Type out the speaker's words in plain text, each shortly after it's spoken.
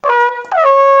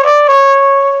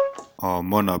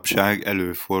manapság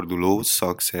előforduló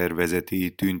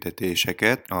szakszervezeti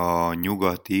tüntetéseket a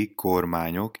nyugati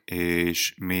kormányok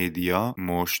és média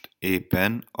most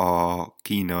éppen a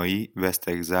kínai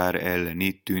vesztegzár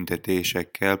elleni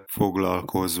tüntetésekkel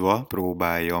foglalkozva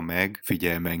próbálja meg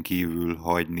figyelmen kívül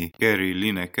hagyni. Gary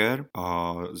Lineker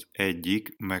az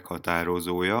egyik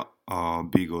meghatározója a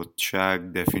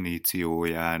bigottság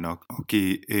definíciójának,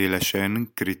 aki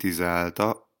élesen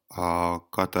kritizálta a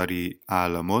katari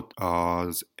államot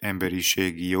az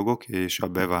emberiségi jogok és a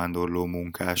bevándorló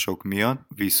munkások miatt,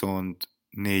 viszont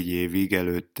 4 évig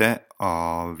előtte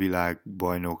a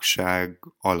világbajnokság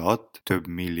alatt több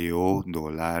millió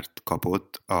dollárt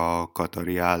kapott a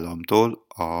katari államtól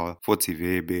a foci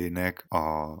VB-nek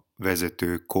a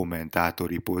vezető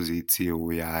kommentátori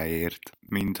pozíciójáért.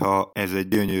 Mintha ez egy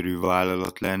gyönyörű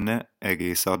vállalat lenne,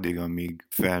 egész addig, amíg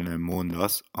fel nem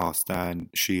mondasz, aztán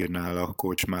sírnál a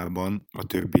kocsmában a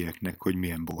többieknek, hogy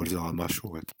milyen borzalmas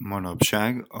volt.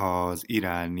 Manapság az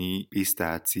iráni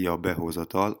pisztácia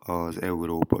behozatal az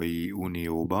Európai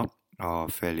Unióba a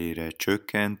felére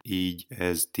csökkent, így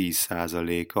ez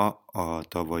 10%-a a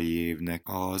tavalyi évnek.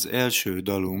 Az első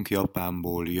dalunk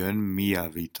Japánból jön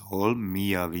Miyavitól,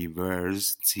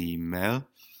 Miyaviverse címmel,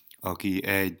 aki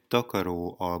egy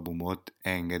takaró albumot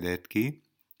engedett ki.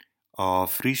 A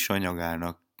friss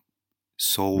anyagának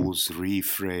Soul's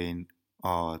Refrain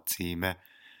a címe,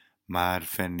 már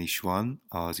fenn is van,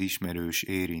 az ismerős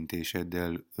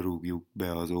érintéseddel rúgjuk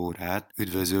be az órát.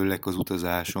 Üdvözöllek az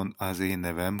utazáson, az én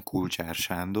nevem Kortàrs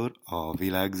Sándor, a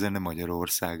Vilàgzene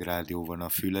Magyarorszàg rádió van a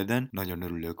füleden, nagyon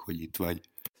örülök, hogy itt vagy.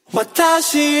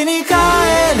 Watashi ni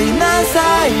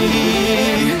kaerinasai,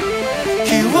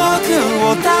 kiwoku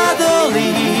wo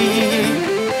tadori,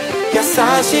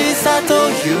 yasashisa to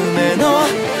yume no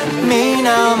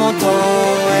minamoto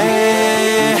e,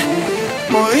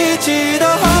 mou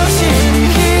ichido hoshi ni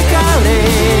hikare,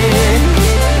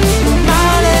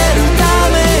 umareru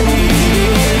tame ni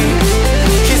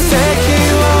kiseki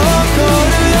wa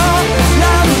okoru yo,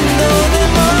 nando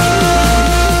demo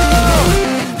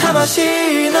tamashi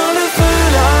no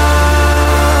lufuran.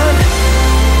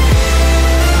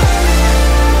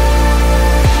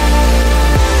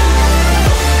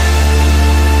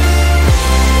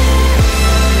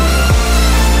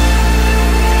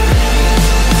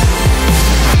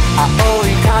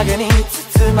 Aoi kage ni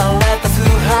tsutsumare ta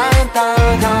suhanda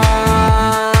ga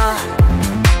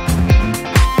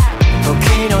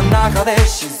toki no naka de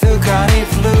shizuka ni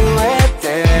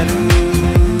furueteru,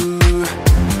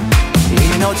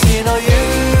 inochi no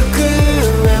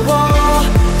yukue wo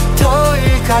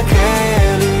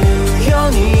toikakeru yo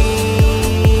ni,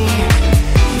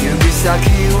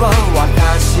 yubisaki wa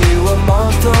watashi wo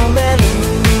motomeru,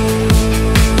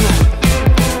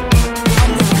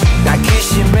 抱き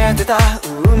しめてた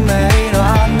運命の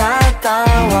あなた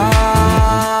は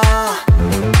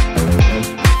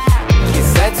季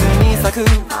節に咲く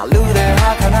まるで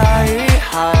儚い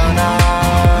花、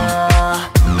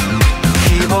希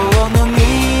望の匂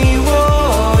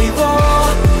いを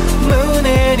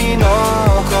胸に残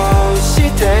し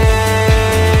て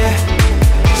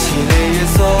散り急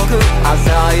ぐ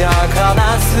鮮やかな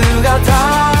姿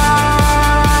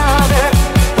で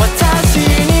私に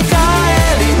帰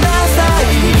りなさい、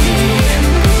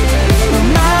生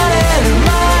まれる前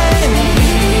に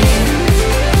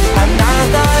あな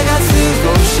たが過ご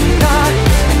した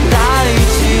大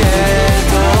地へ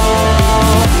と、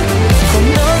この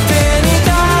手に帰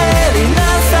りな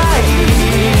さい、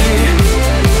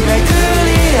巡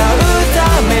り合うた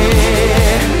め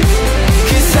奇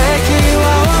跡は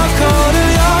起こる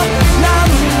よ、何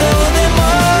度でも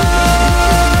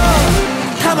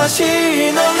魂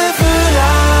のレフラ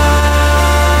ン。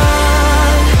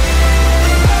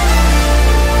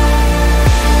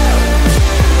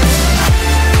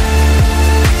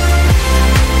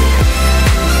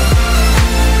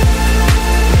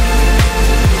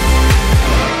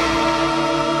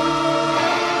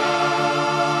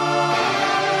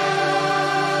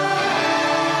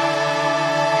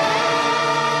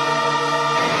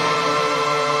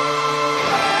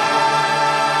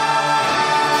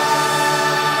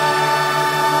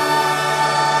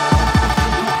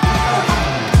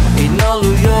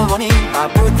ま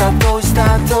ぶたとし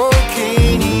た時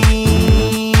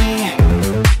に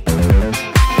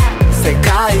世界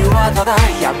はただ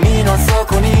闇の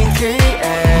底に消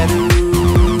える、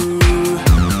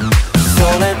そ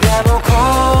れでもこ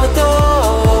と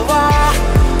は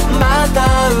また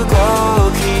動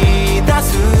き出す、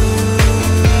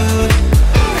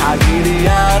限り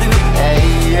ある永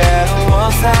遠を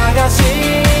探し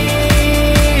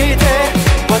て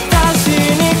私に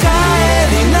帰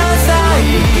りなさい、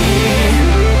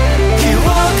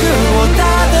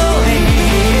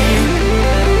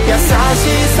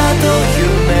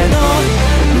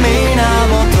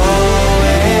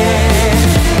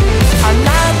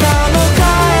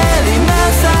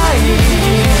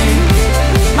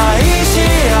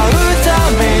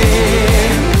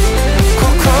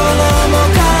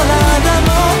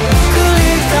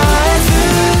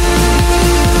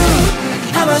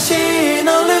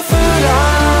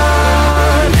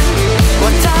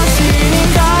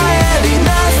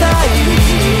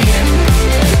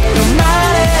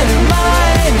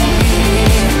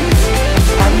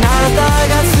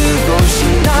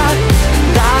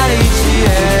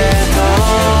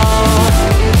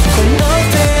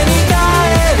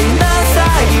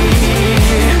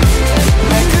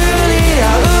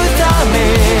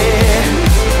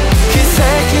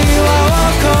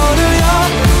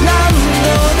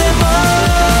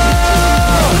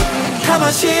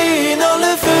dans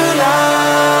le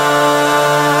foulard.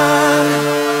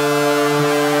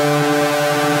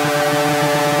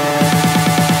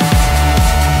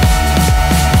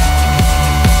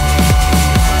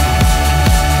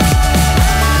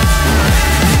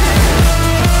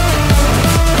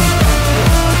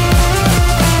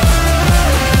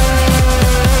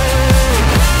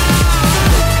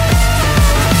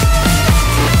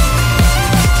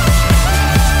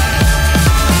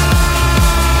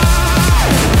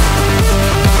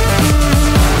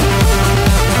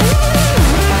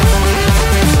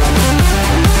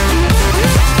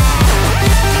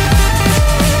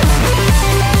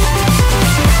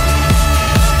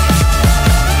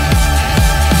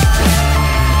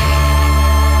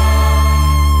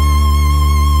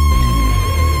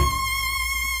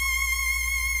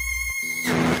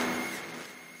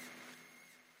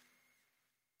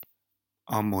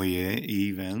 Amoye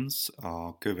Evans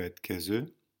a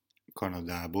következő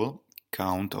Kanadából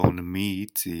Count on Me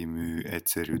című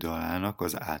egyszerű dalának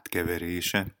az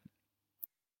átkeverése.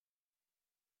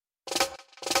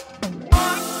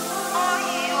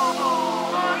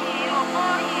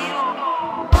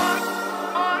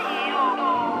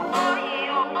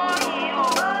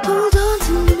 Hold on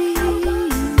to me,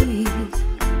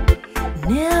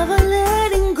 never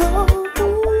letting go.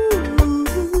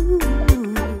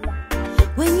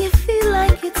 When you feel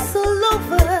like it's all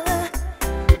over,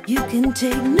 you can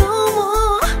take no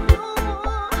more.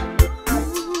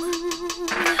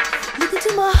 Look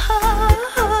into my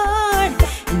heart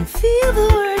and feel the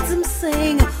words I'm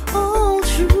saying, all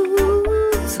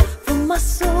truths from my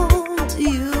soul to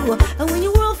you. And when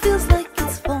your world feels like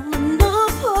it's falling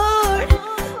apart,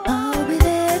 I'll be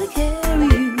there to carry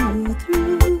you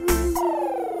through.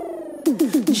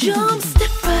 Jump,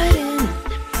 step right in,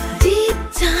 deep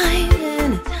dive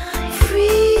in,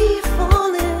 free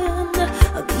falling.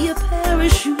 I'll be a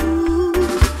parachute,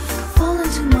 fall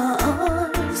into my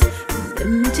arms, and let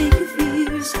me take your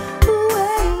fears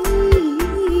away.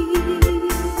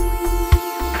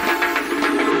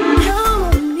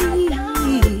 Count on me,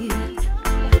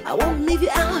 I won't leave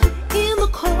you out in the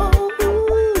cold.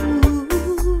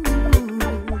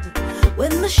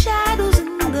 When the shadows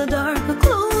in the dark are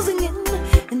closing in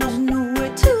and there's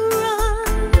nowhere to run,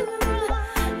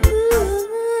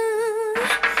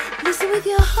 listen with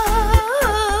your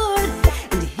heart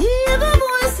and hear the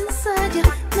voice inside you.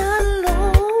 Not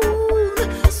alone,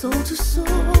 soul to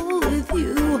soul with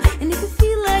you. And if you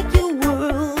feel like your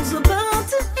world's about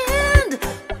to end,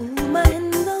 hold my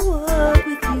hand, I'll walk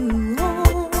with you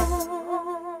home.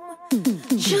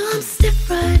 Jump, step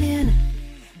right in,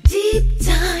 deep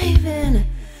dive in,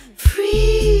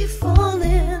 free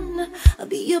falling. I'll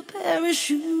be your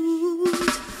parachute,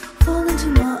 fall into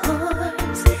my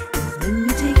arms, and let me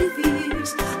take your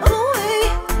fears away.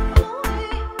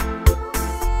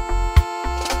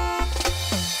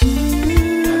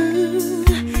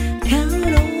 Count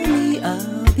on me,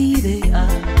 I'll be there.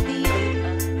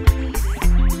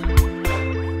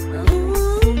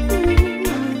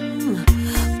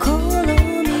 Call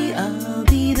on me, I'll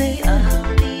be there.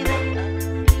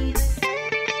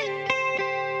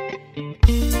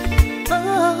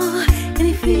 Oh,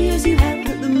 any fears you have,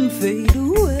 let them fade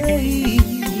away.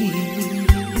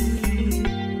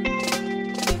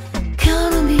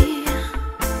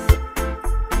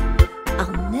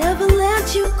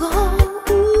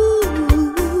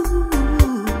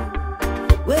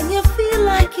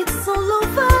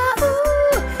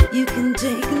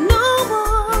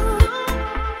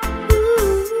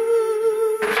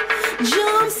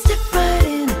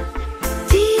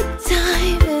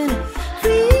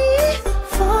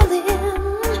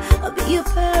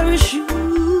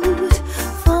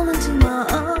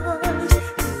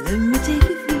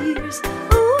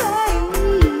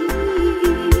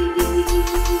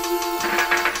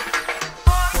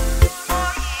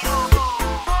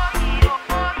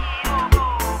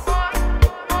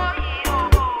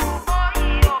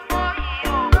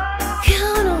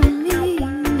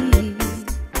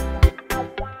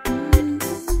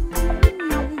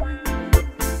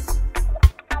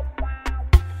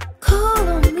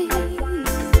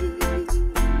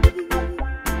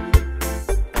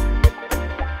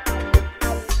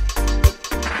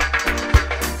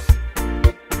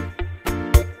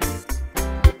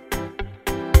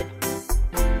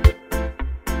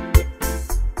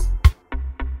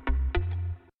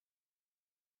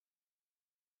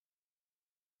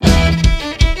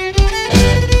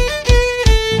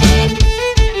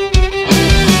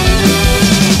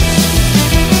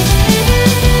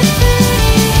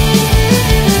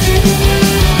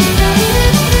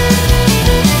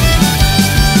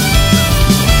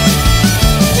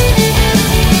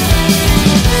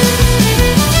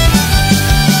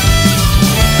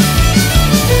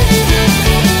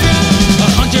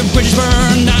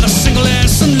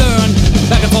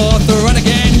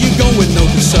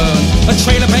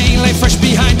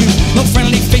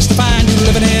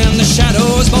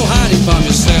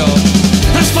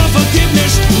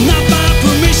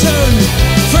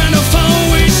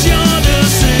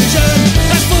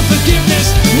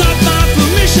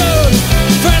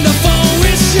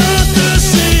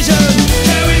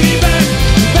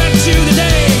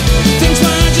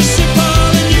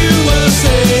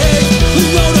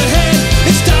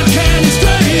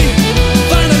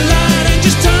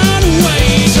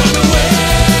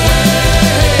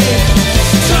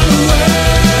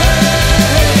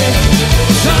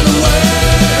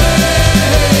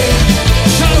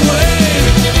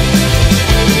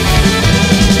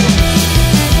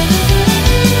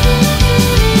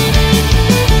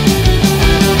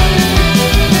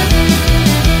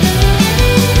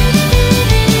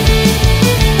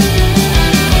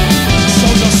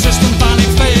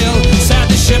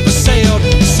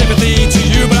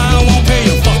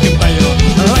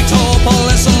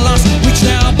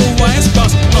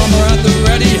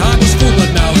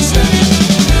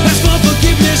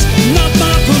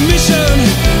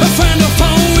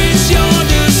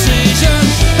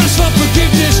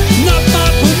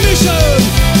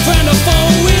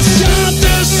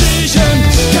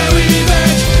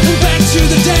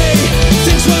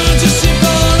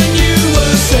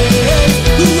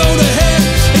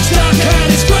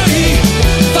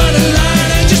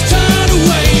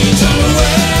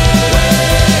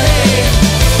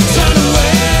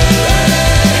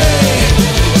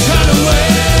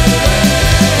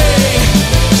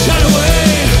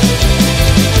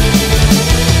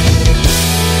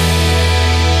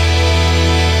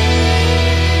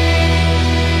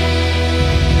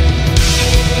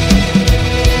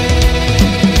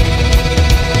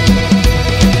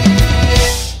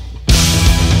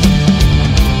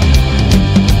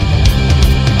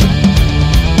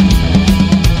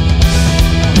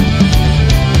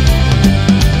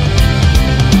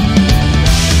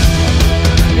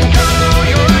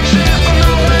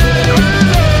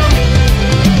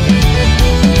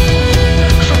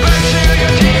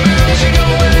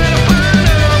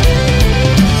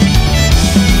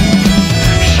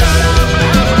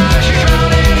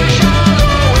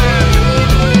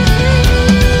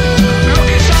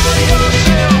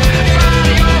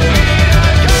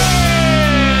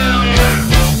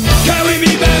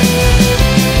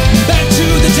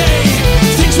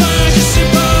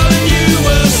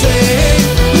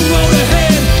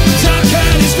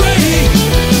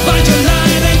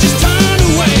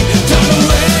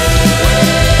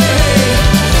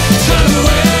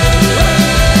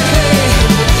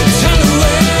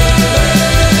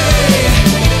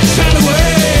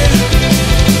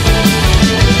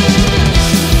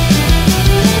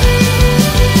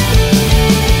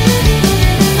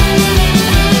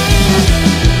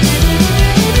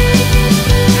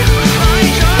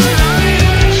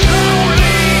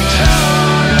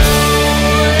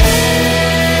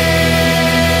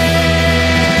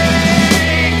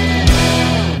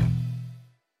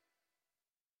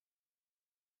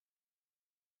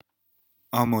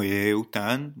 Amoyé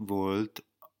után volt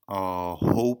a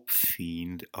Hope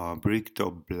Fiend a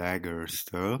Bricktop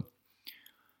Blaggers-től,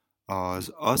 az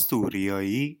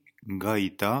asztúriai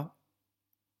Gaita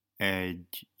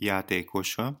egy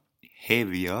játékosa,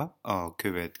 Hevia a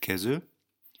következő,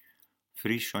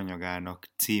 friss anyagának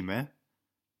címe,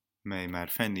 mely már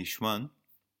fenn is van,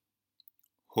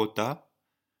 Hota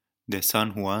de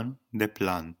San Juan de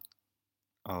Plan.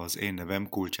 Az én nevem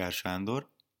Kulcsár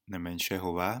Sándor, nem menj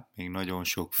sehová, még nagyon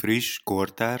sok friss,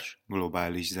 kortárs,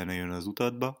 globális zene jön az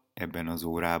utadba ebben az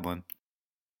órában.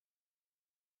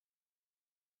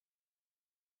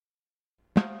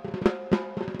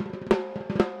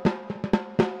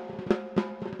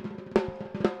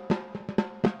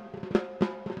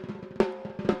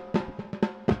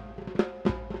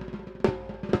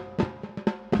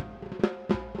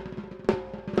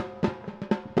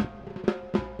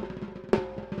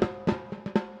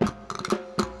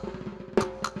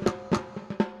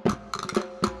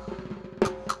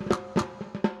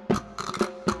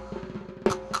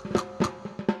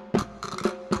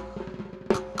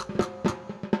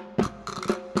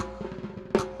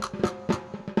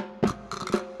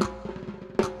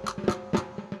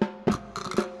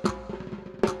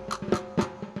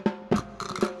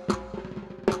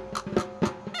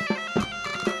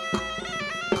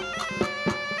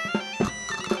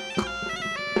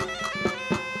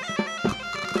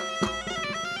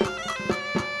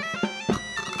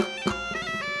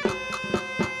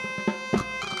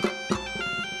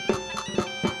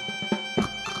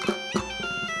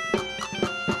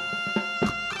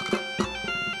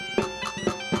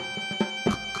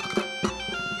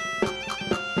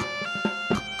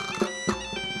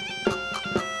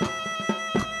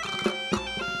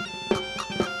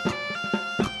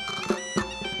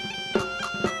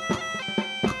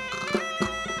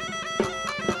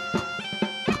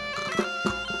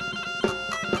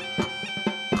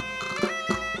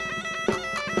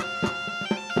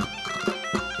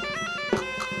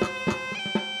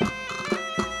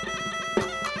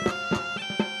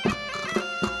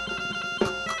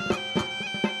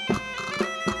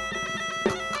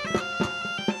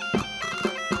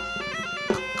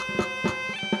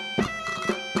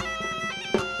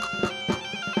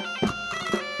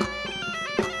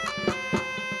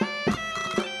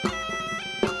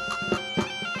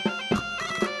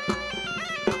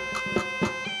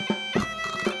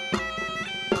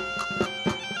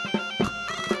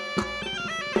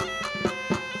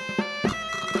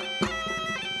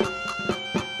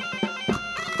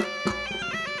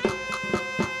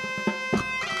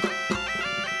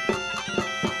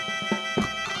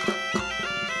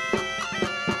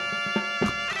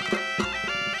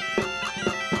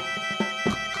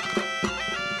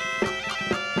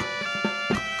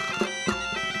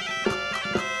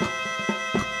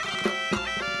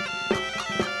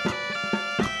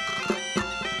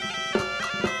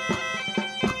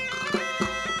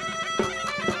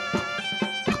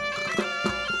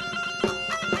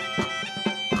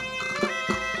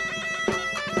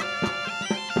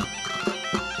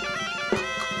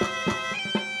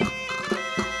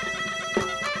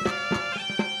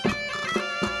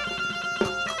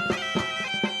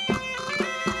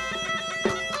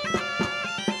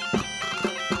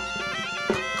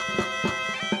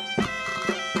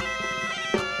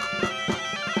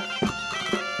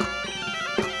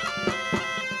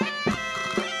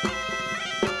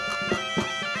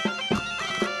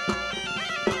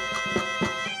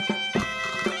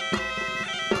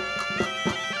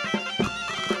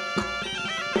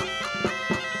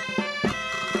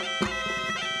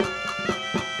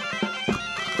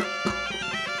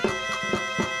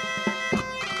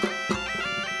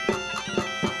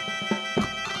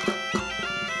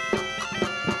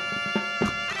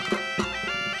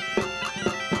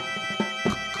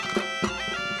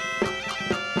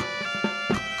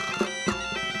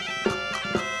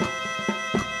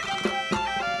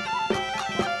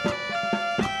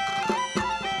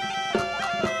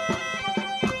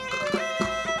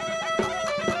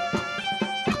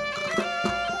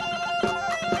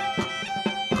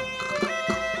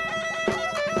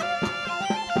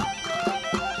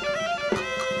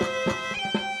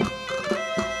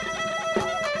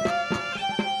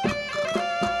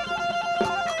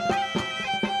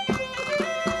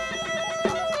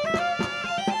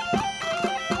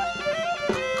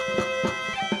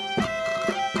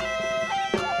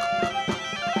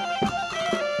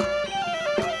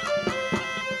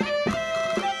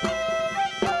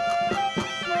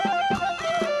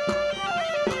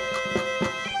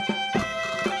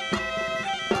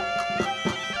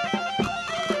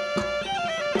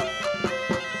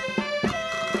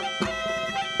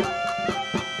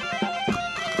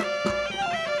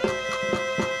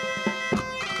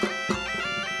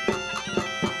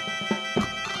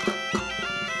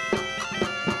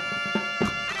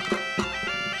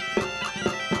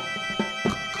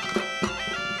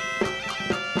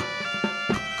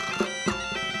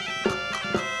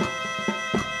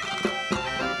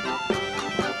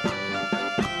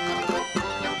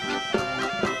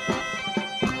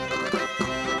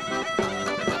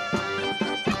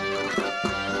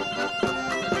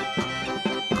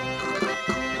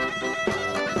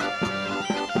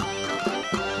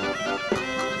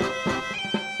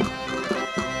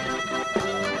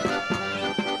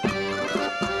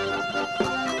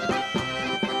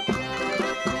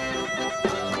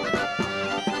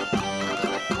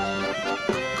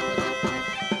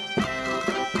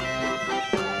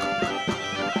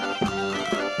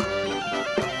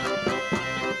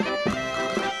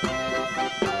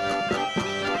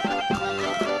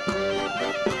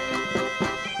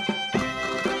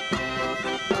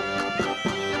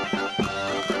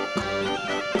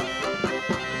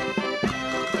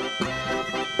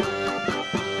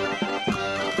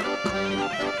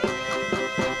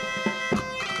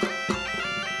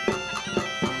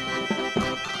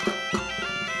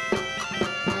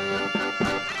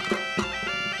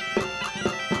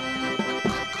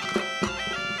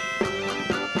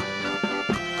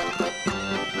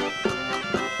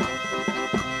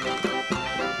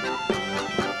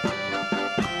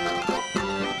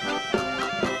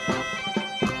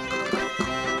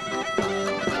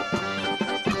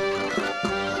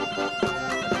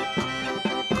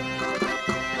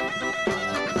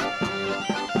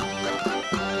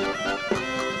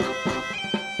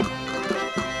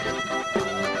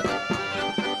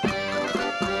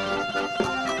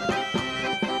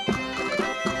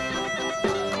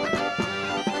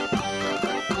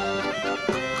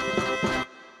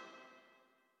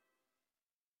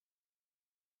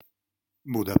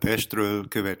 Budapestről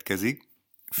következik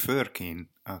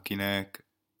Furkin, akinek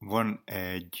van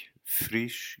egy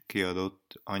friss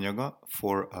kiadott anyaga,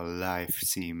 For a Life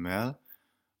címmel.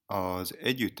 Az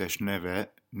együttes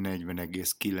neve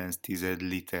 40,9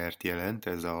 litert jelent,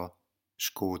 ez a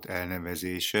skót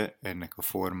elnevezése ennek a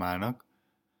formának.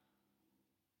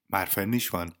 Már fenn is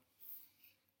van?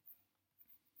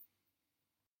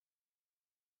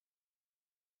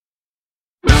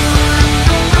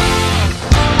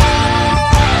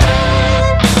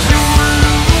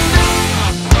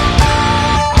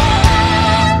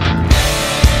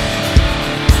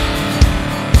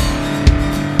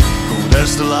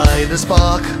 There's the light, the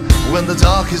spark, when the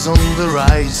dark is on the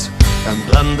rise, and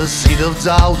plant the seed of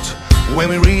doubt, when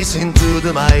we reach into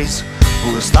the maze.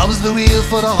 Who stops the wheel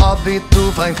for the heartbeat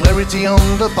to find clarity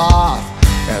on the path,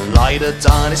 and light a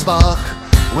tiny spark,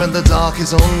 when the dark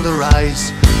is on the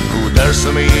rise. Who dares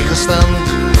to make a stand,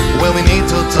 when we need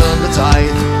to turn the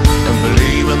tide, and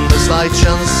believe in the slight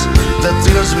chance, that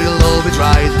tears will all be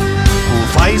dried. Who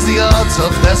fights the odds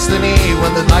of destiny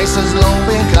when the dice has long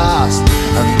been cast,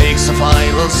 and makes a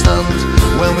final stand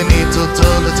when we need to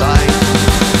turn the tide.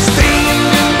 Staying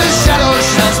in the shadows,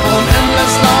 just one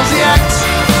endless lousy act.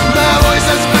 The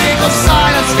voices break of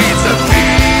silence feeds the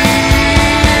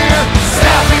fear.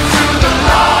 Step into the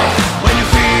light when you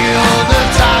feel the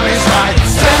time is right.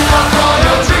 Stand up for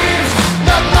your dreams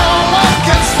that no one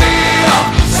can steal.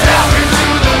 Step into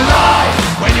the light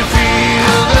when you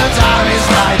feel the time is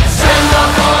right. Stand up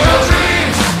for your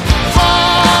dreams,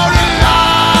 for a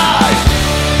life.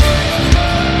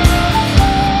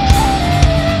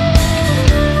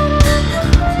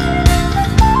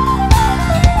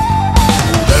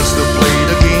 There's to play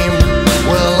the game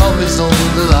when love is on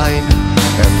the line,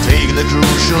 and take the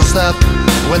crucial step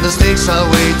when the stakes are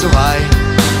way too high.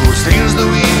 Who steers the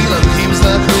wheel and keeps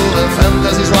the crew and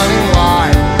fantasies running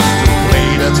wide, to play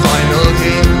that final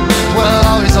game when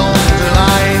love is on the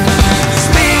line.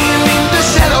 Staying in the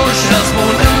shadows, just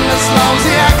moon endless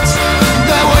lousy act.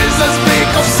 The voices speak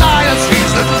of silence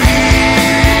feeds the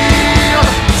fear.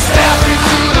 Step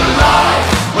into the light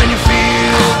when you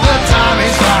feel the time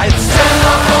is right. Stand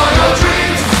up for your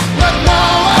dreams that no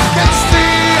one can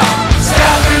steal.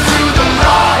 Step into the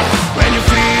light when you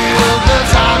feel the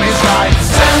time is right.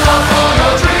 Stand up for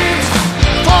your dreams,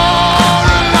 for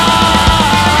a life.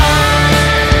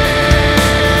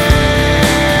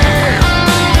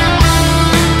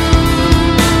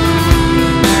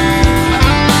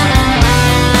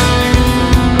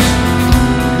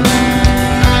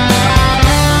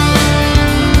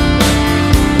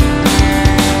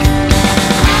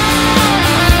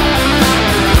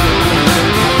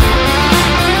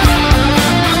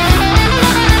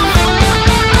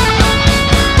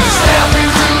 Step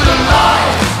into the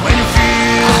light when you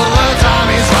feel the time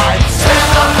is right.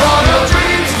 Stand up for your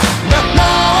dreams that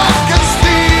no one can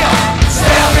steal.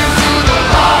 Step into the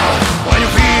light when you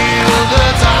feel the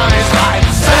time is right.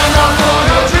 Stand up for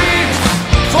your dreams,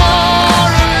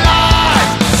 for a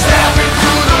life. Step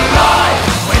into the light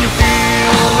when you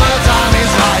feel the time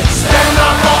is right. Stand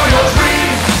up for your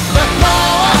dreams that no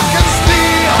one can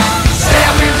steal.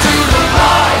 Step into the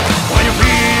light when you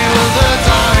feel the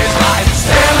time is right.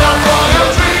 Stand up for your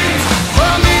dreams for a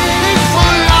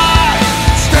meaningful life.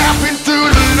 Step into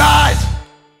the light.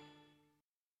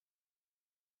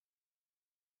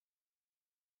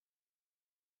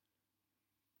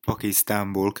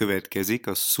 Pakisztánból következik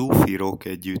a szufi rock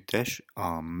együttes,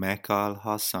 a Mekal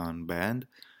Hassan Band.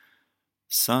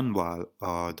 Sunwal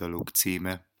a daluk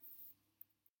címe.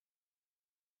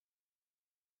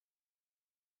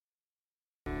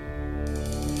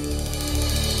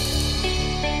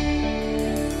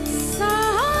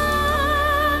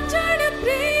 साजन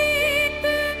प्रीत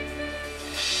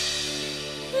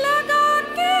लगा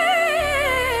के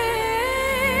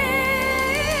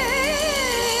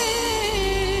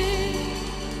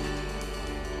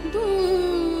दूर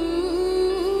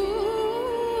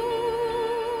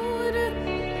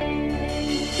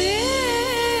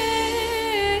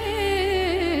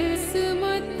देश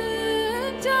मत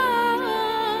जा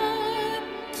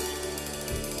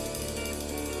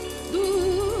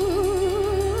दूर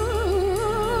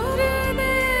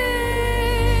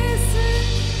देश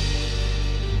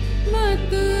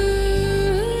मत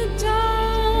जा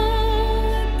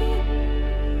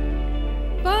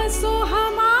बसो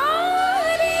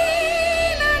हमारी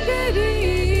नगरी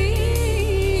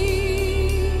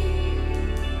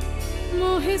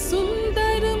मोहे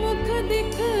सुंदर मुख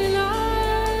दिखला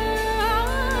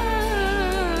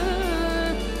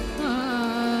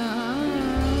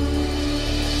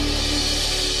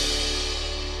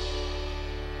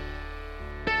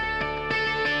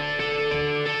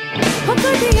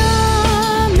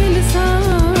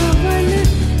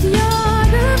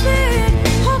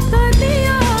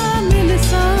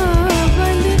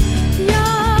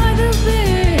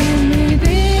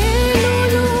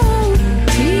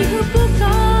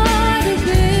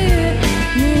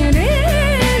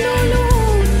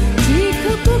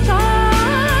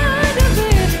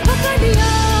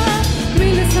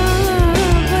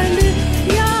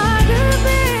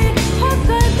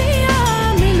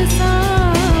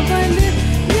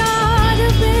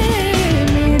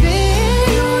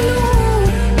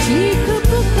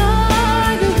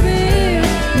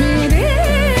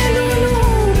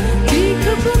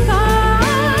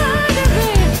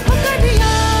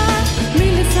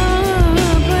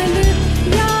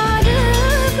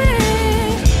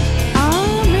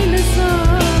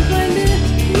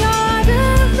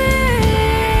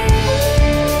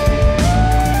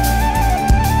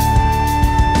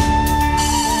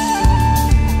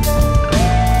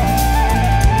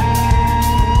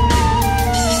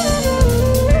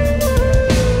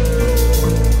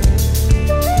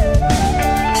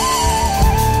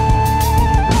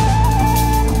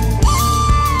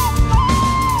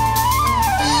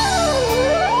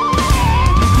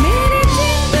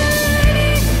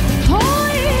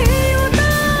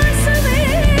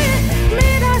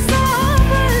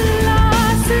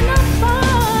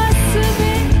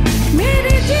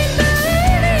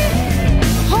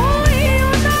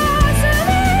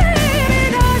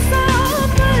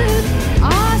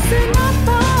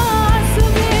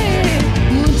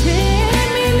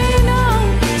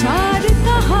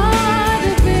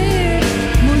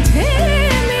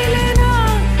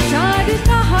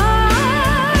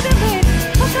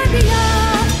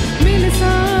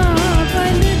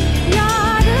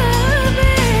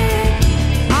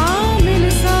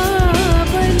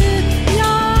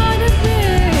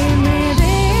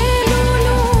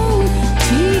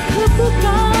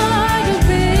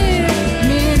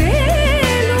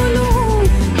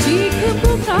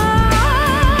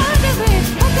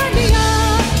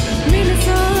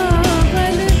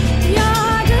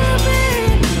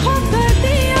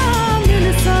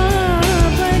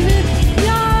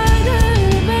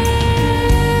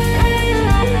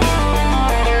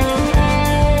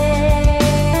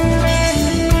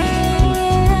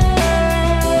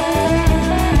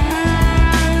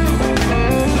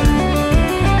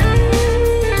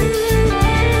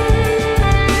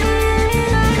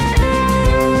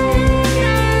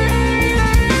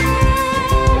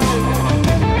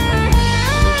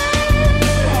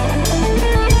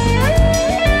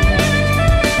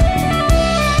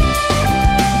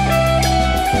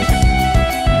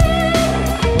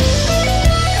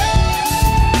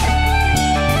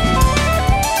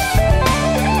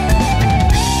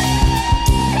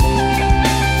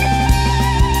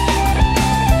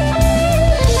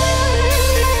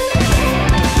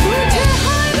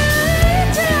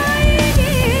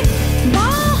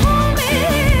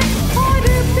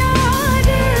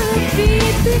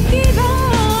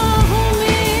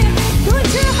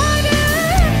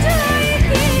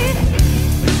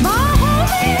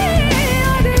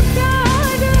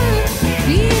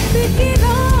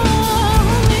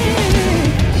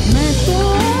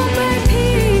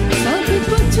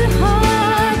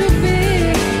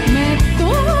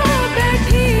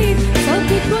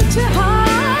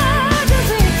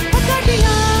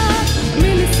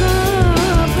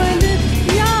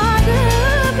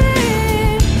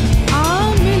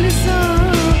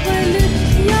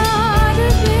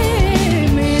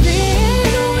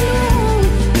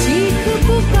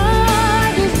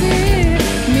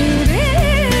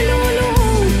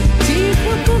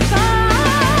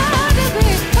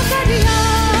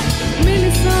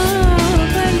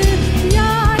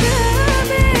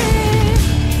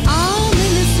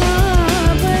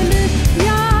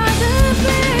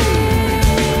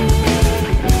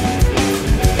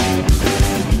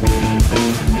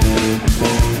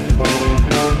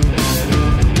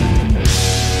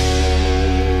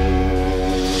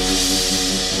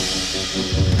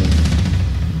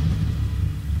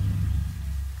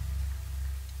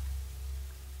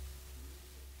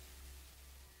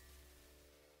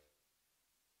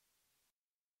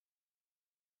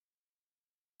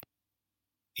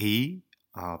Et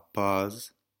à pas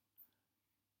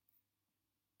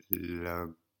la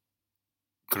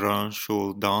grande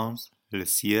chose dans le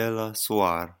ciel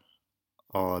soir.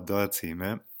 A dal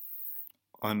címe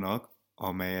annak,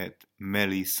 amelyet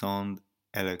Melisande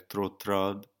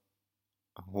Electrotrad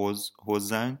hoz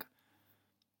hozzánk,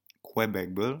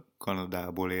 Quebecből,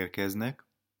 Kanadából érkeznek,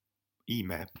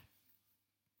 íme.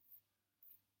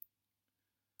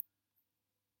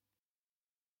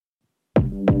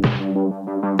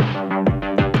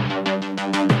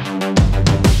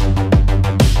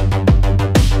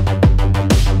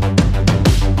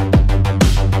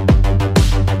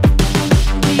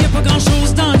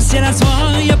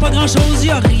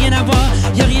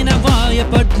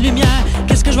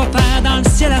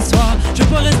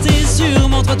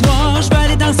 mon trottoir, je vais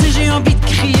aller danser, j'ai envie de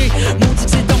crier. Maudit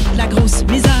que c'est donc la grosse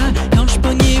misère quand je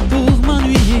pognais pour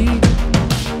m'ennuyer.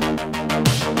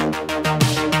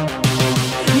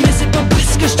 Mais c'est pas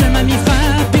parce que je te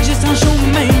mammifère puis que j'ai 100 chaud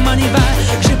même en hiver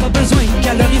que j'ai pas besoin de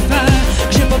calorifère,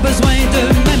 que j'ai pas besoin de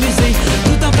m'amuser.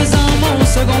 Tout en faisant mon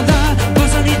secondaire,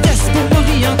 passant les tests pour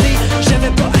m'orienter,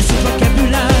 j'avais pas assez de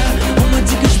vocabulaire, on m'a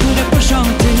dit que je pourrais pas chanter.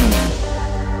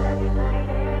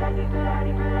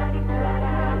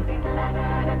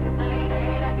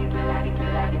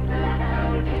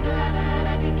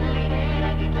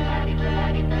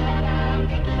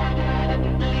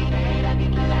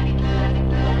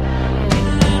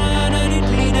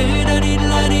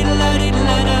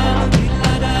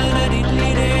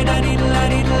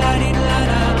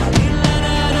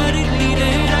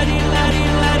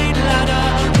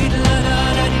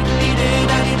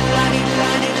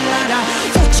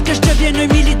 Un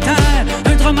militaire,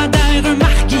 un dromadaire, un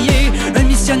marquillé, un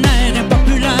missionnaire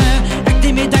impopulaire, avec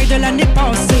des médailles de l'année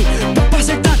passée. Pour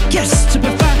passer le temps, qu'est-ce que tu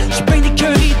peux faire? J'suis pas une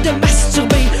écurie de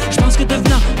masturber. J'pense que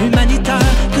devenant humanitaire,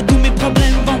 que tous mes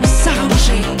problèmes vont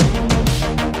s'arranger.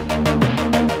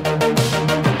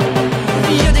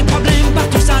 Il y a des problèmes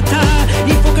partout sur la terre,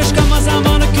 il faut que je commence à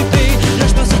m'en occuper. Là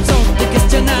je passe toutes sortes de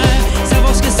questionnaires,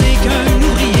 savoir ce que c'est qu'un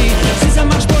ouvrier. Si ça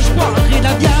marche pas, je boirai de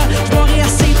la bière, je boirai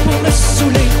assez pour me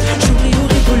saouler. J'oublie au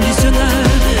révolutionnaire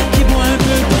qui boit un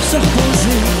peu pour se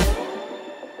reposer.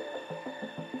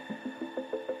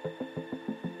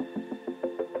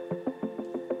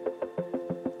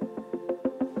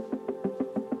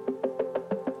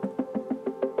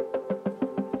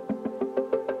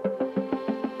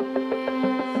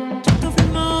 Tout en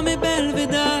fumant mes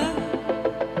belvédères,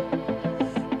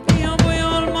 puis en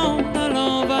voyant le monde à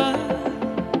l'envers,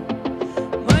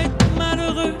 moi être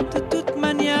malheureux de toute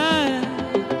manière.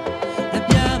 La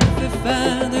bière me fait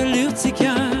faire de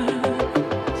l'urticaire.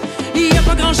 Y a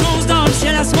pas grand chose dans le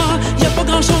ciel à soir, y a pas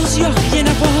grand chose, y a rien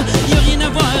à voir, y a rien à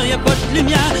voir, y a pas de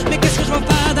lumière. Mais qu'est-ce que je vais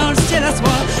faire dans le ciel à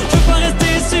soir? Je veux pas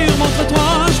rester sur mon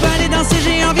trottoir, je vais aller danser,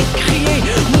 j'ai envie de crier.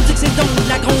 Maudit que c'est donc de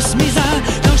la grosse misère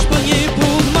quand je pognais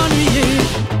pour m'ennuyer.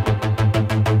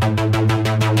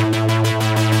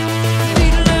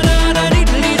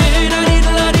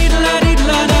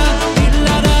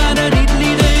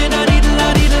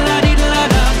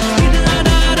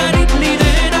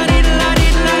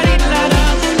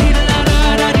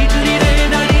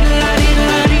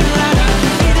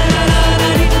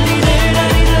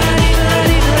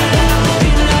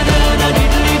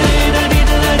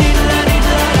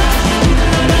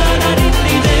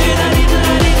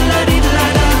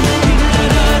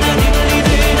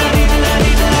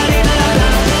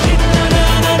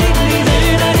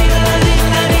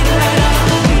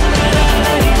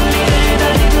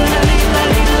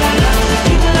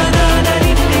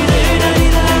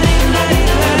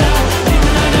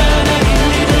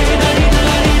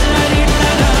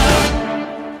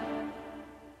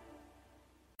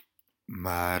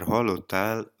 Már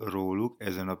hallottál róluk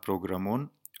ezen a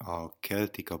programon, a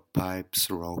Celtic Pipes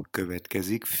Rock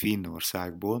következik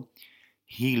Finnországból.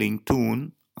 Healing Tune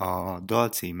a dal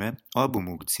címe,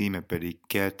 albumuk címe pedig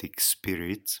Celtic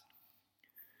Spirits.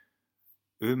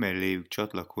 Ő melléjük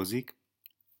csatlakozik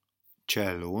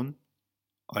csellón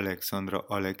Alexandra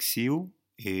Alexiou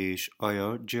és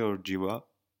Aja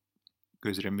Georgieva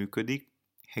közreműködik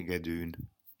hegedűn.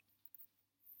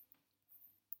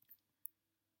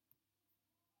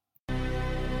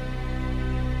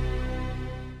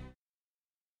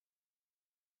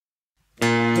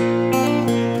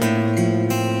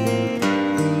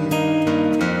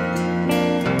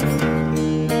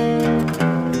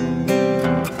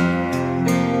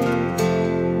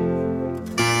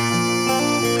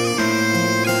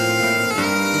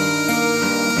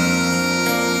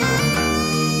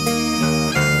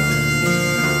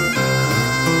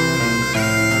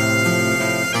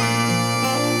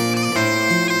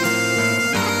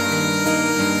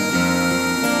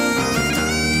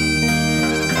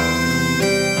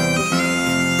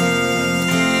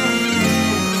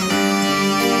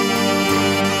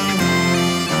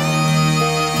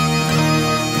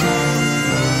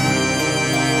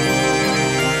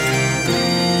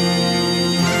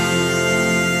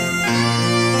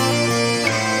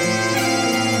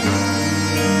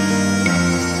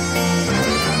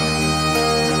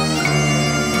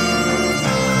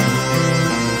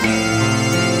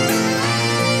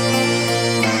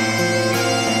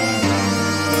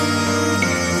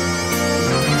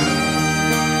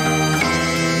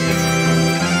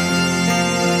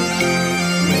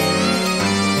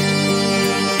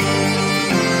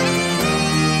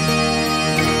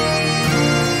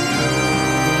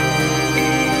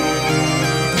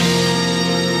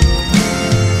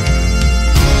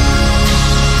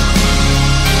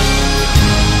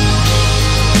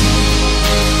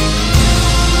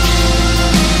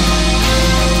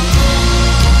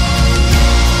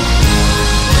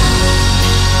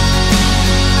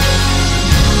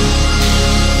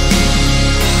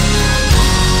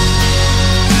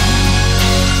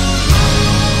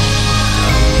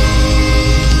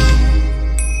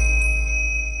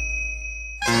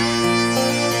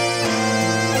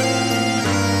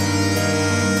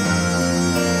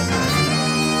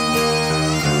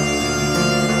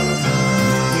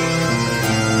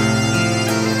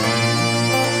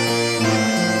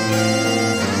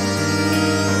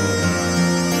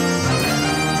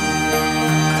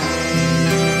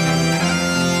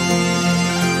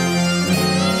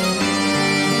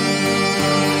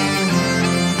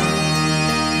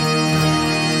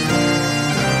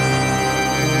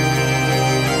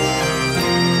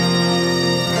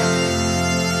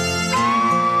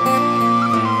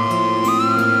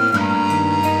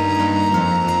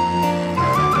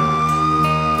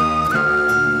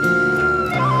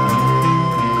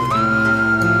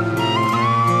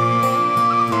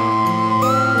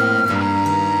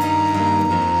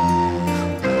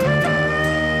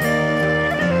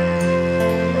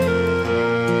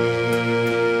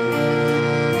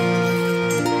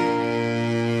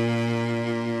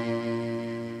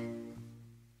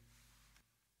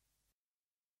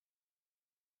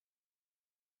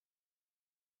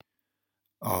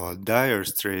 A Dire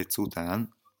Straits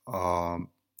után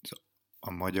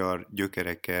a magyar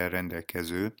gyökerekkel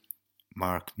rendelkező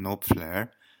Mark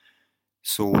Knopfler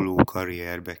szóló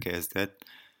karrierbe kezdett.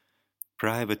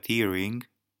 Privateering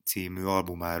című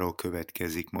albumáról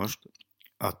következik most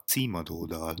a címadó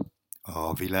dal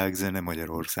a Vilàgzene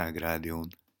Magyarorszàg rádión.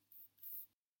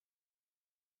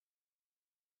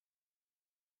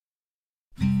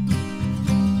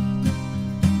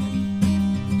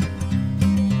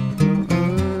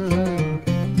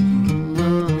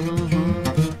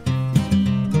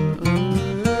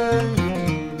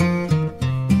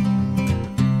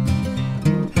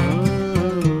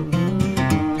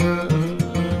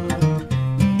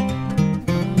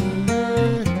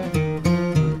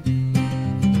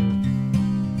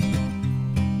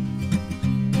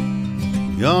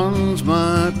 Yon's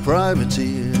my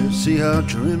privateer, see how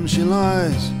trim she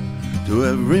lies. To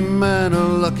every man a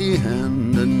lucky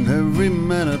hand and every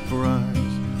man a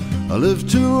prize. I live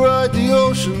to ride the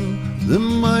ocean, the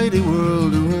mighty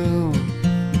world around.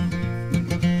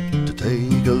 To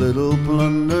take a little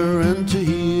plunder and to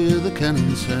hear the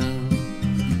cannon sound.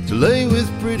 To lay with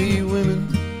pretty women,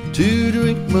 to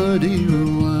drink Madeira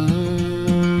wine.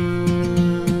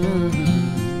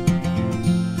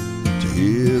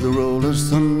 Hear the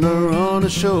rollers thunder on a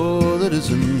shore that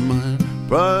isn't mine.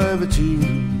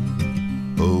 Privateering,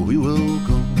 oh, we will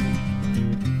go.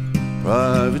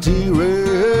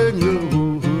 Privateering,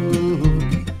 yo.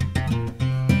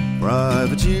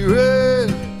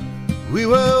 Privateering, we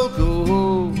will go.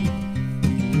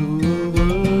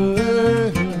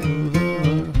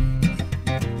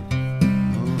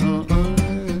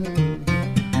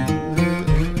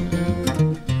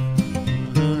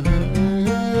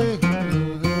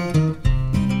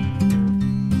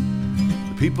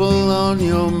 People on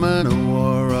your man of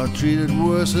war are treated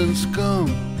worse than scum.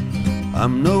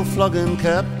 I'm no flogging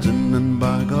captain, and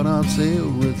by God I'll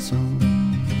sail with some.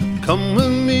 Come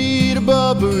with me to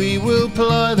Barbary, we'll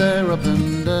ply there up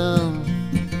and down.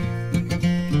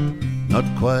 Not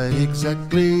quite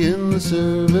exactly in the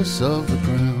service of the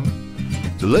crown.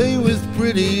 To lay with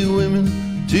pretty women,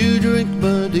 to drink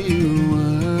Madeira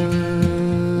wine.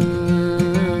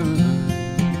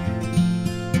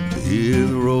 Hear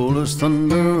the rollers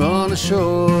thunder on a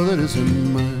shore that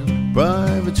isn't mine.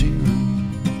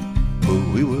 Privateering, oh,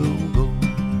 we will go.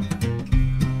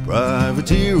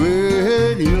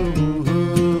 Privateering, yo.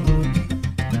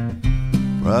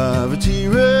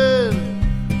 Privateering,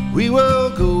 we will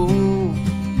go.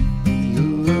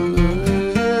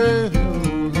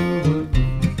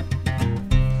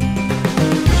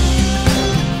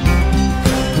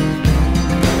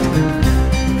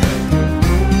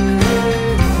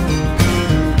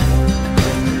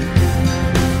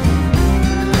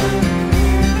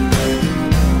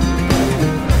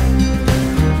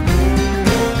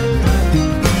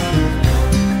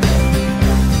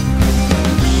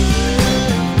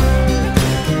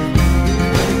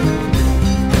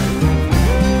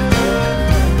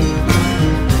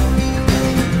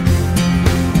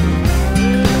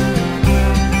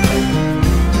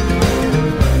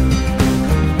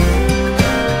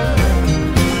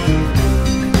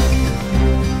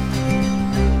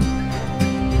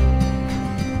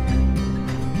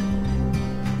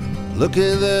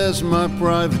 Looky, there's my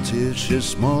privateer, she's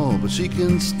small but she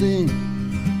can sting.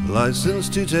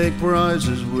 Licensed to take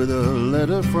prizes with a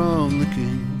letter from the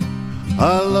king.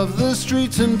 I love the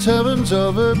streets and taverns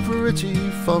of a pretty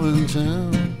foreign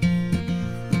town.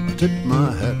 I tip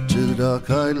my hat to the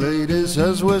dark-eyed ladies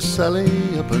as we're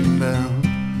sailing up and down.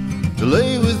 To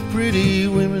lay with pretty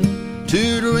women,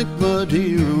 to drink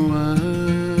Madeira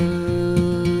wine.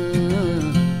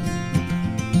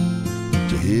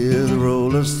 Hear the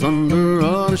rollers thunder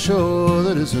on a shore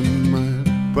that isn't mine.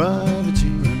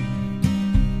 Privateering,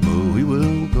 oh, we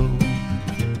will go.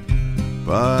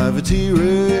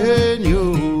 Privateering,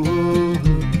 yo.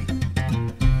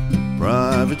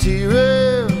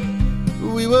 Privateering,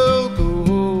 we will go.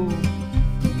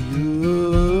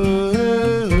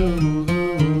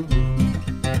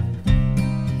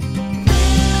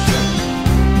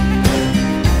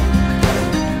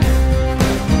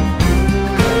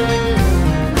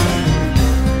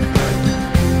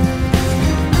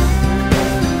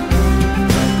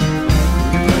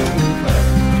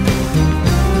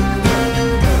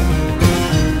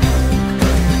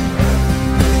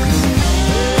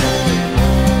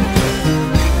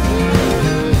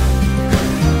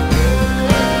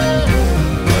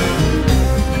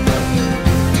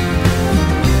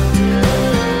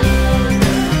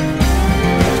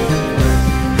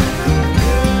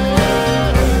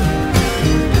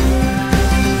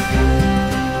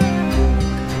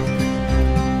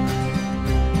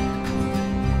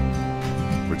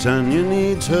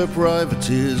 her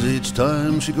privateers each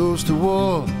time she goes to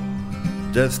war.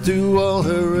 Death to all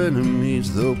her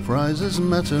enemies, though prizes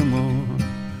matter more.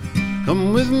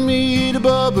 Come with me to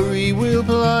Barbary, we'll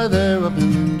ply there up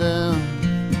and down.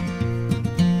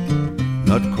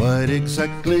 Not quite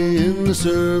exactly in the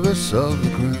service of the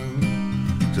crown,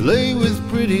 to lay with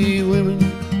pretty women,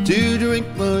 to drink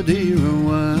Madeira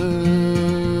wine,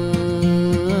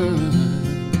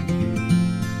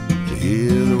 to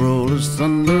hear the rollers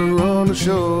thunder on a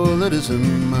shore that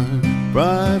isn't mine.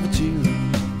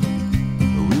 Privateering,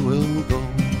 we will go,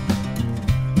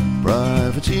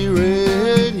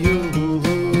 privateering you,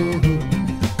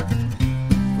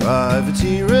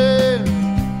 privateering,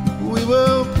 we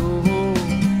will go.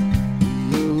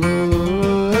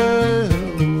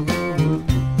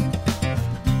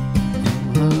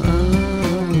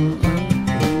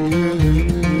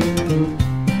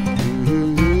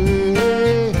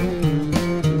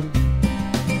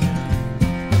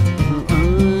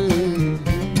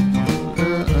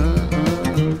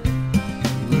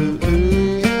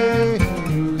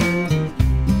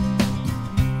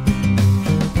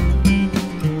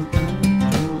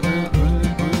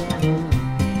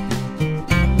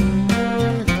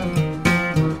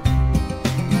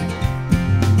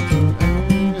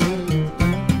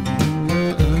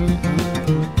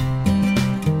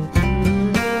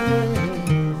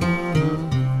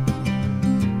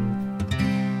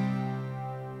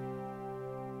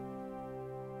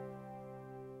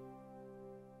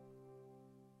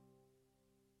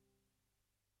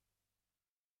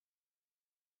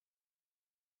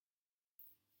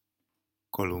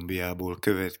 Kolumbiából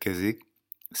következik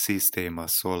Sistema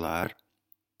Solar,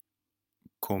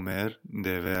 Comer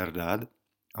de Verdad,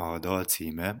 a dal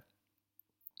címe.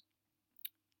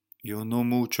 Yo no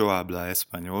mucho habla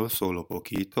español, solo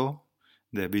poquito,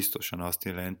 de biztosan azt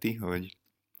jelenti, hogy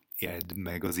edd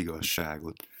meg az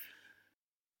igazságot.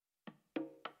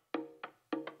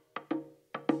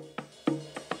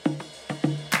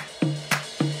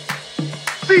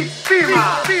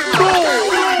 Sistema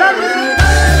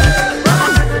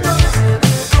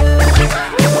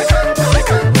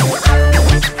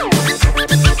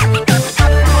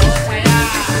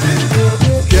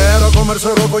comer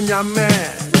solo con ñame,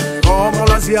 como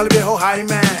lo hacía el viejo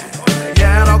Jaime.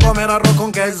 Quiero comer arroz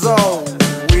con queso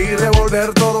y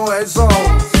revolver todo eso.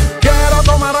 Quiero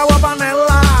tomar agua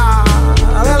panela,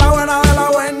 de la buena, de la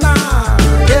buena.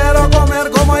 Quiero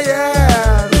comer como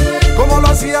ayer, como lo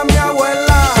hacía mi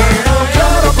abuela.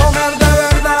 Quiero comer de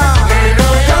verdad,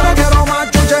 yo no quiero más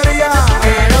chuchería.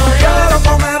 Quiero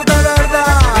comer de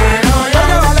verdad,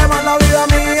 porque vale más la vida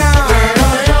mía.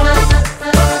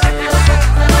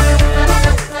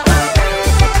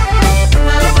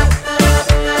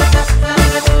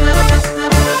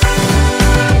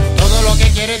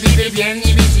 Vivir bien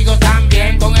y visigo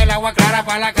también, con el agua clara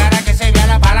para la cara, que se vea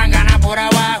la palangana por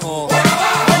abajo.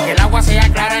 Que el agua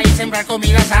sea clara y sembrar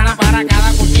comida sana para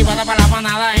cada cultivada, para la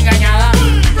manada engañada.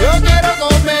 Yo quiero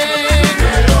comer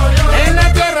en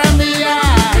la tierra mía,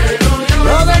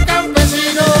 lo del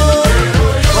campesino,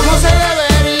 como se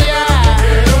debería.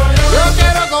 Yo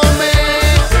quiero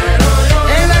comer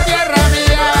en la tierra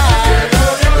mía,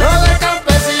 lo del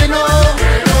campesino,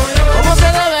 como se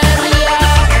debería.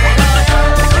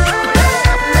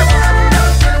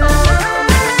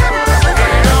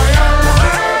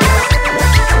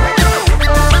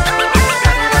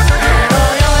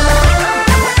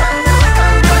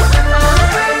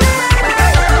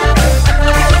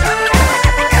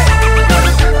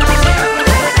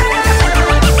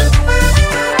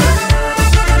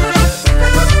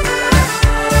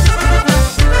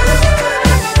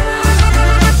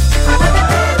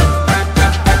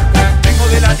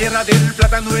 Del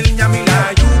plátano, el ñame y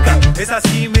la yuca, esa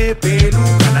sí me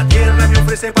peluca. La tierra me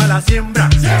ofrece para la siembra,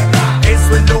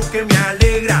 eso es lo que me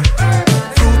alegra.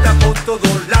 Fruta por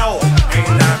todos lados, me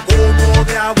la como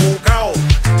de abocado.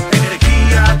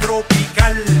 Energía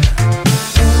tropical,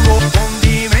 puro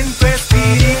condimento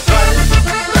espiritual.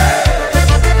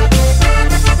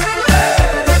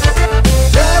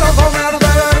 Quiero comer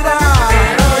de verdad,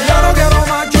 yo no quiero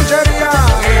más chuchería.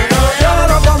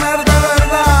 Quiero comer de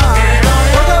verdad,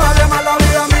 porque vale más la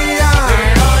vida mía.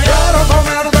 Quiero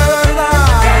comer de verdad,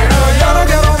 yo no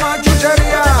quiero más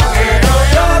chuchería.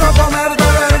 Quiero comer de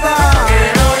verdad,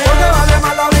 porque vale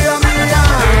más la vida mía.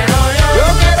 Yo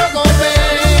quiero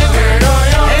comer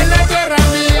en la tierra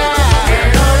mía,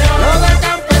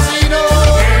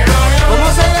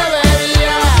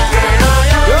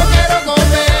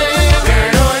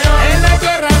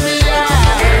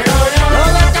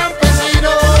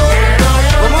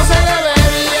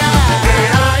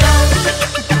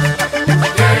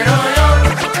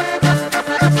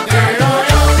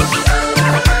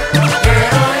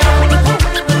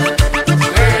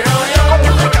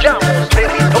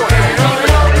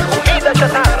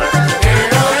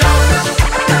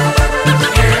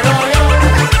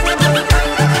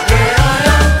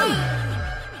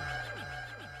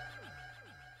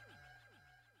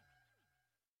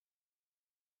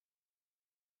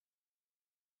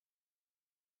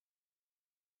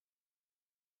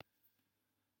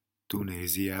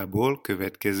 Tunéziából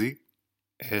következik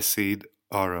Acid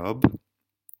Arab,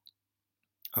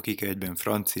 akik egyben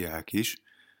franciák is.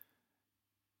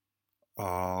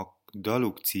 A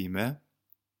daluk címe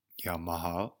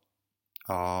Yamaha,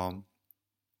 a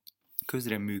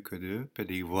közreműködő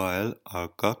pedig Wael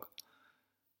Alkak,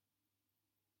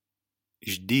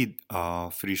 és Did a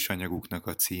friss anyaguknak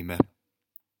a címe.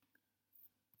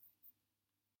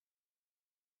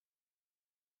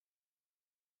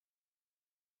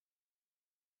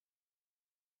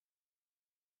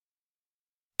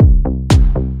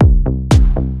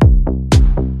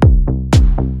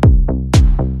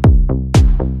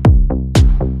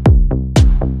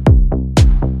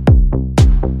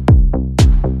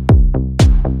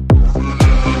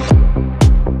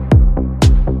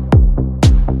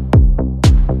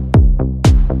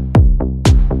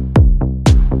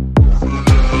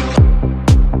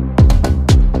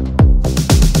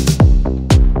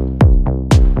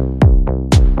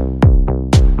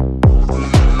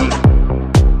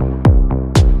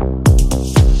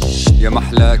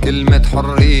 كلمة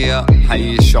حرية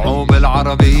حي الشعوب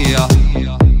العربية،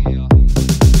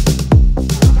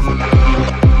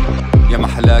 يا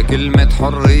محلى كلمة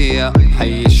حرية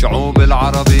حي الشعوب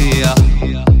العربية،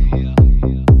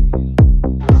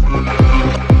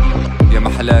 يا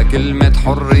محلى كلمة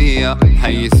حرية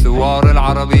حي الثوار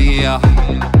العربية،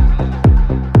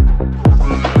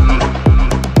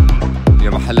 يا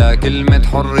محلى كلمة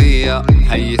حرية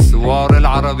حي الثوار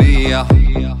العربية.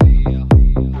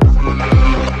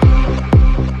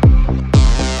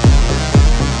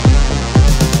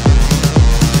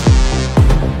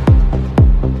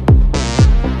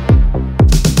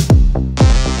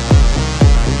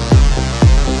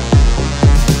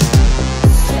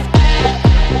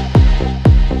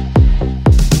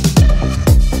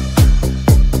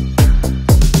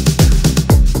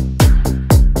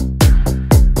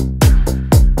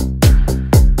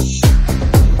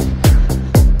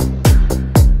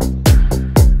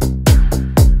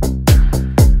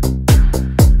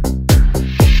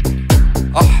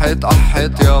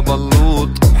 أحت يا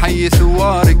بلوط حي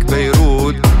ثوارك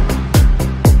بيروت،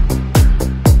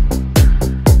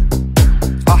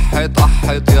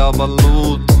 أحت يا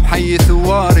بلوط حي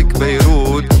ثوارك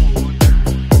بيروت،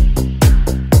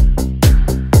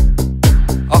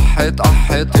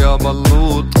 أحت يا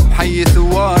بلوط حي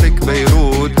ثوارك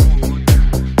بيروت.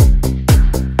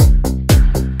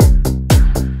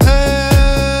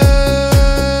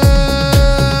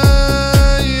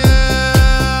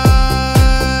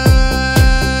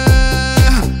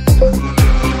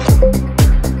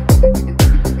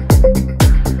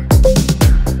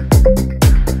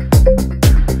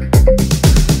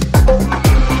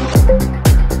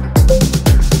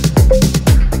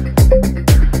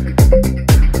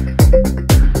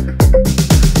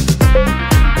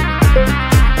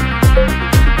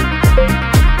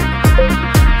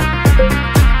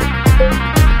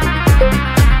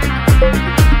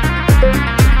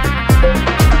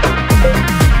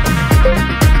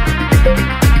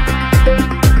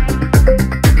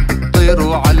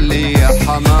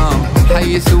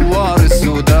 حي ثوار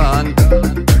السودان،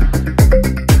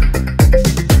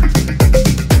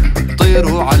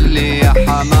 طيروا علي يا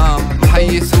حمام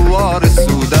حي ثوار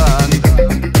السودان،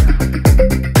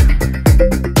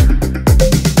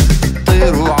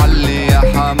 طيروا علي يا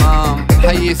حمام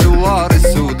حي ثوار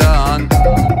السودان.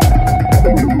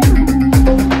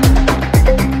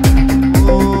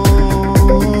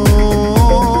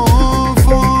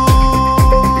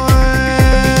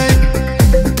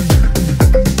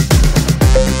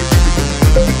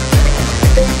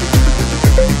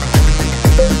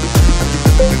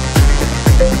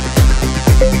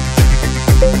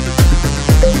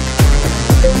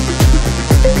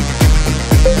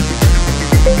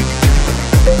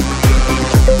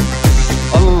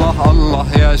 الله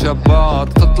يا جبار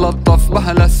تتلطف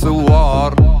بأهل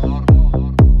الثوار،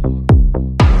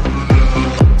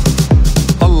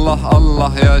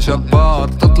 الله يا جبار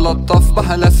تتلطف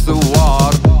بأهل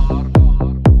الثوار،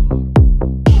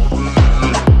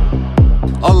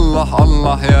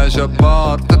 الله يا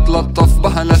جبار تتلطف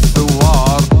بأهل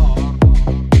الثوار،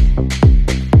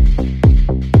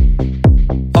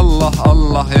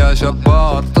 الله يا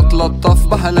جبار تتلطف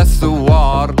بأهل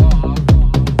الثوار.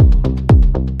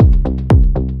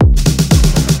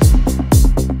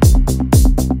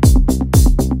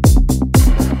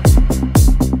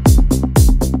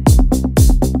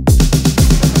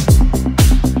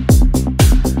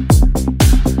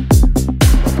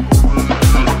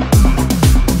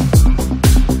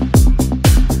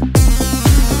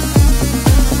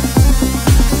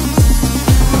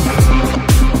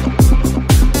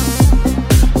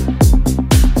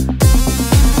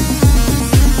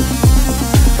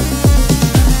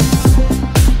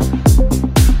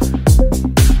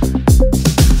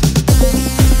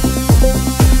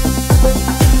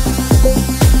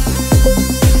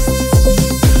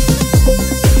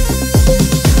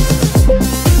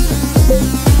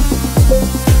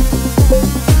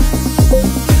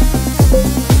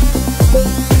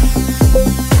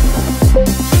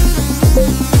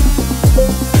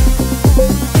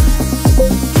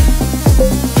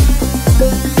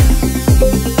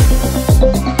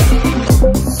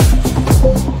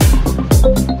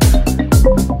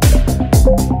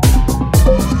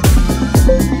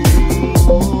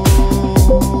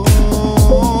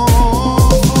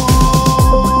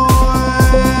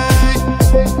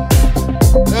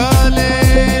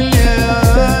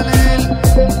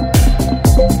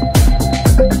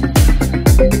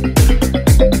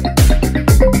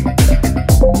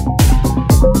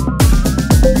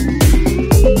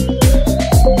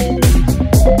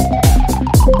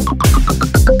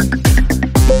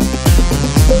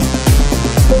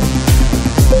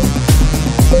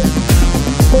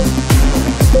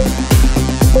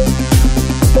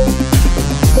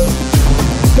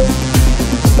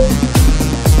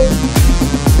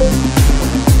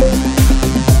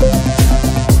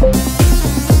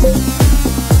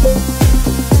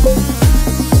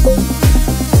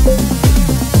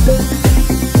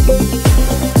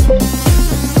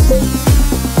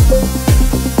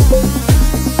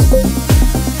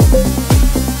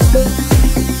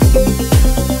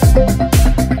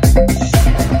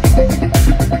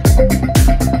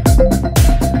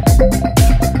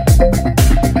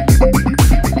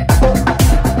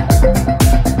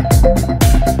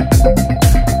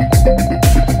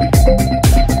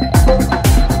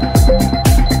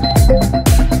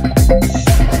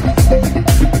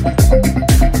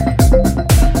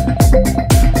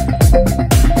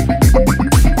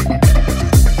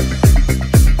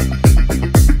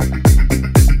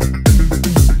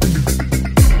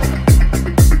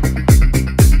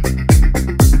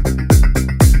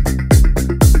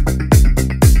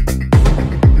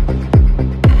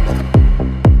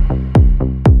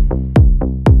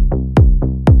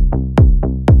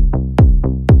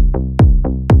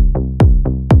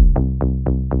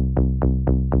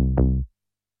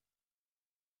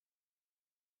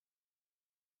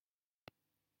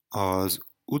 Az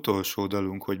utolsó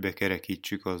dalunk, hogy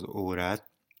bekerekítsük az órát,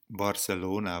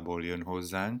 Barcelonából jön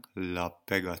hozzánk, La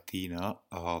Pegatina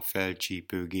a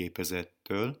felcsípő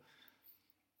gépezettől,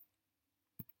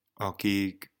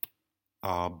 akik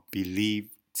a Believe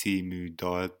című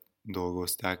dalt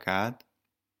dolgozták át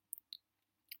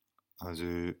az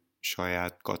ő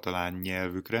saját katalán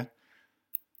nyelvükre.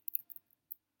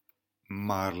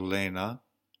 Marlena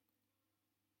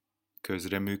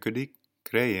közreműködik,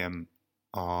 Creiem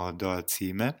a dal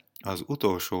címe, az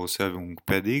utolsó szavunk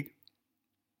pedig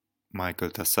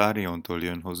Michael Tassariontól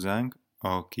jön hozzánk,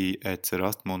 aki egyszer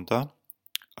azt mondta,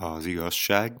 az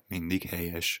igazság mindig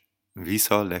helyes.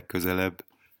 Vissza legközelebb.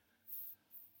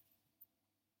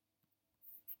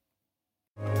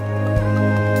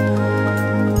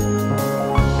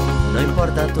 No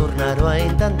importa tornar-ho a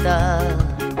intentar,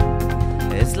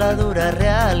 és la dura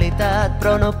realitat,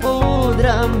 però no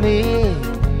podrà amb mi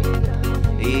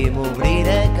i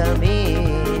m'obriré camí.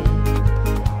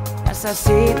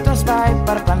 Necessito espai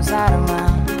per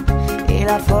pensar-me i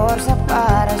la força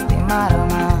per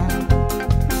estimar-me,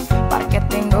 perquè he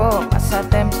tingut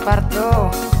passatemps per tu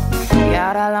i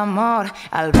ara l'amor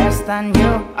el ves tan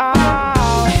lluny.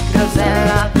 Oh, creus en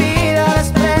la vida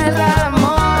després de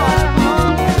l'amor,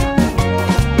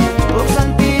 puc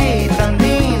sentir tan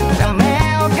dintre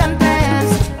meu que entens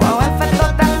que ho hem fet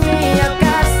tot el millor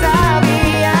que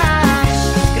sabia.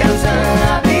 Creus en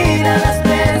la vida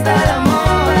després de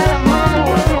l'amor,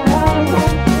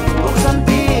 puc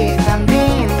sentir tan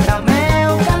dintre meu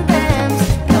que entens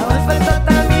que ho hem fet tot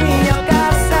el millor que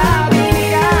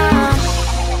sabia.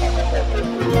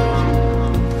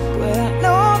 Well, I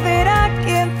know that I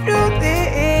can through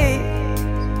this,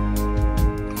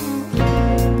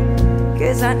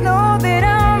 'cause I know that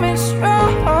I'm strong.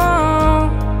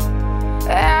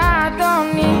 I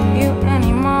don't need you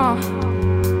anymore.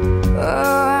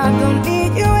 Oh, I don't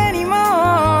need you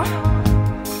anymore.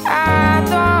 I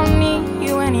don't need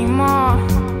you anymore.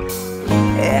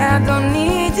 I don't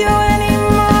need you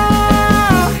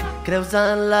anymore. Creus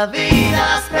en la vida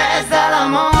després de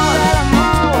l'amor,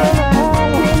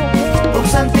 puc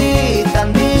sentir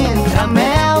tan dintre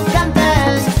meu que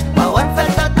entens que ho hem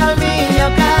fet tot el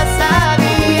millor que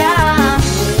sabia.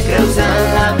 Creus en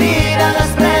la vida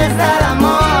després de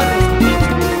l'amor,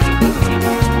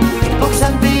 puc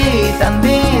sentir tan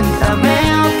dintre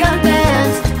meu que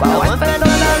entens que ho hem fet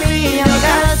tot el millor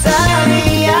que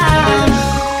sabia.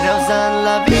 Creus en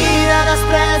la vida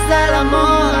després de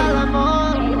l'amor.